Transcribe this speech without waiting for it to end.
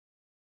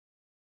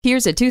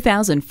Here's a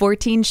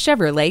 2014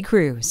 Chevrolet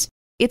Cruze.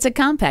 It's a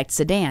compact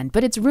sedan,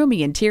 but its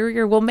roomy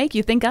interior will make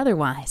you think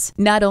otherwise.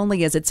 Not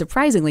only is it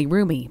surprisingly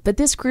roomy, but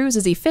this Cruze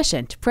is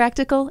efficient,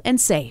 practical,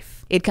 and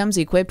safe. It comes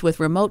equipped with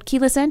remote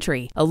keyless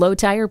entry, a low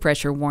tire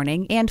pressure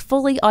warning, and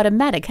fully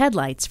automatic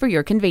headlights for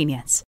your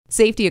convenience.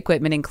 Safety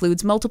equipment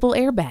includes multiple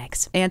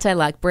airbags,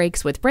 anti-lock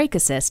brakes with brake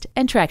assist,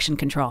 and traction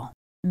control.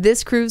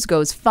 This Cruze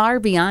goes far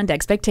beyond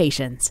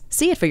expectations.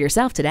 See it for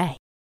yourself today.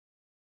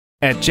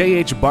 At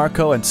J.H.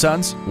 Barkau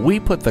Sons, we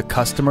put the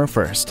customer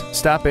first.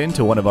 Stop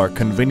into one of our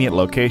convenient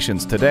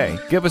locations today,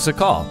 give us a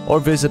call, or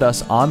visit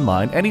us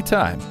online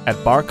anytime at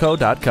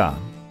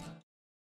barkau.com.